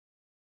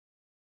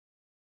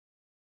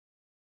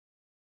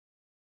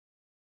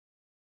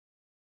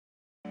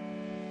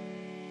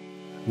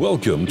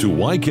Welcome to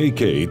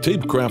YKK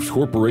Tapecraft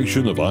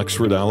Corporation of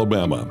Oxford,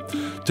 Alabama.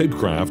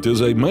 Tapecraft is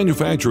a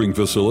manufacturing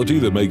facility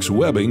that makes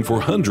webbing for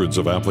hundreds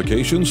of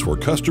applications for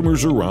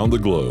customers around the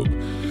globe.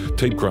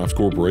 Tapecraft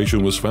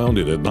Corporation was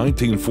founded in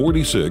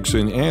 1946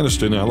 in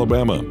Anniston,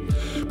 Alabama.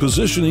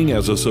 Positioning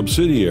as a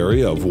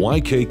subsidiary of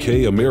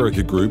YKK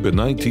America Group in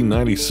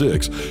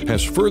 1996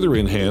 has further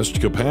enhanced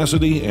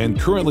capacity and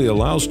currently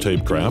allows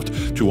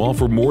Tapecraft to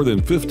offer more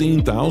than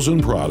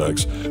 15,000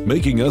 products,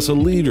 making us a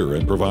leader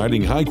in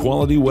providing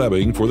high-quality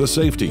webbing for the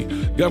safety,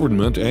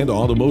 government, and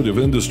automotive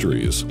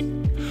industries.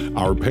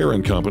 Our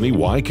parent company,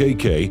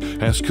 YKK,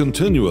 has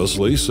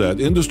continuously set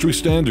industry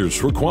standards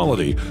for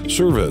quality,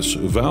 service,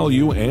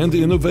 value, and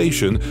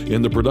innovation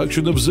in the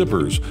production of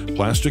zippers,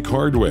 plastic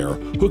hardware,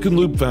 hook and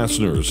loop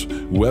fasteners,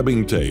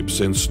 webbing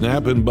tapes, and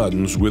snap and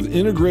buttons with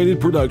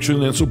integrated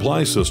production and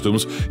supply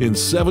systems in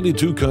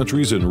 72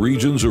 countries and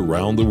regions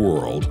around the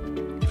world.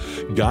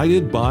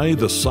 Guided by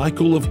the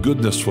cycle of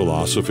goodness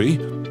philosophy,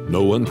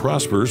 no one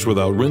prospers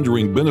without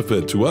rendering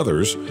benefit to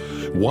others,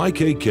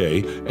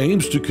 YKK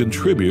aims to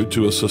contribute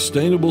to a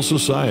sustainable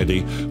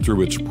society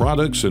through its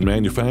products and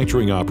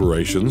manufacturing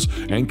operations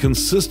and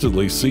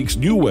consistently seeks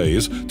new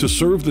ways to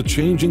serve the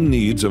changing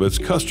needs of its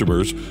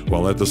customers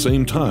while at the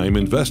same time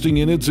investing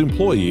in its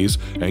employees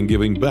and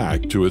giving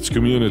back to its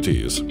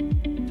communities.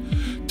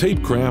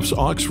 Tapecraft's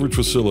Oxford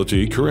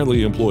facility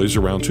currently employs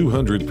around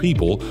 200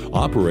 people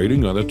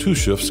operating on a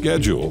two-shift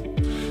schedule.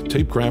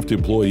 Tapecraft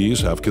employees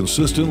have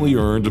consistently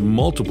earned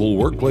multiple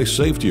workplace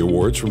safety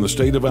awards from the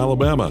state of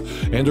Alabama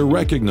and are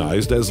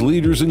recognized as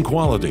leaders in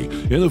quality,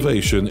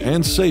 innovation,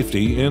 and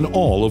safety in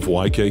all of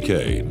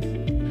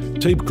YKK.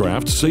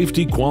 Tapecraft's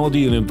safety,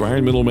 quality, and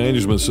environmental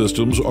management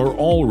systems are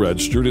all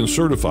registered and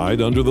certified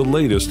under the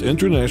latest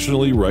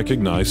internationally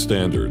recognized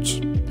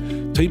standards.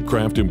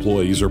 Tapecraft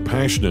employees are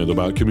passionate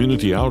about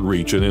community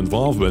outreach and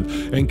involvement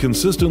and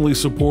consistently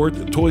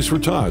support Toys for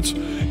Tots,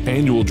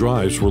 annual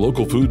drives for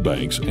local food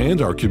banks,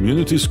 and our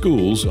community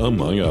schools,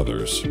 among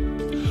others.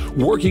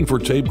 Working for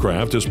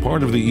Tapecraft as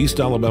part of the East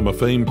Alabama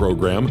Fame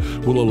program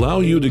will allow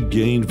you to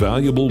gain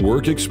valuable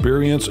work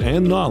experience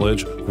and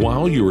knowledge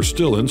while you are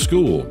still in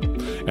school.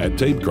 At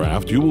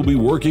Tapecraft, you will be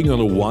working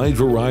on a wide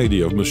variety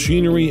of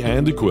machinery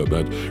and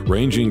equipment,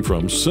 ranging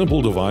from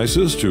simple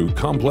devices to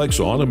complex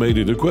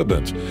automated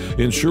equipment,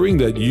 ensuring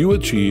that you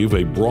achieve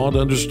a broad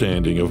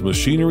understanding of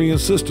machinery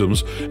and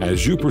systems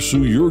as you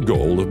pursue your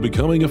goal of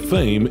becoming a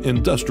Fame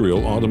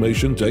industrial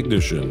automation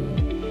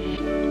technician.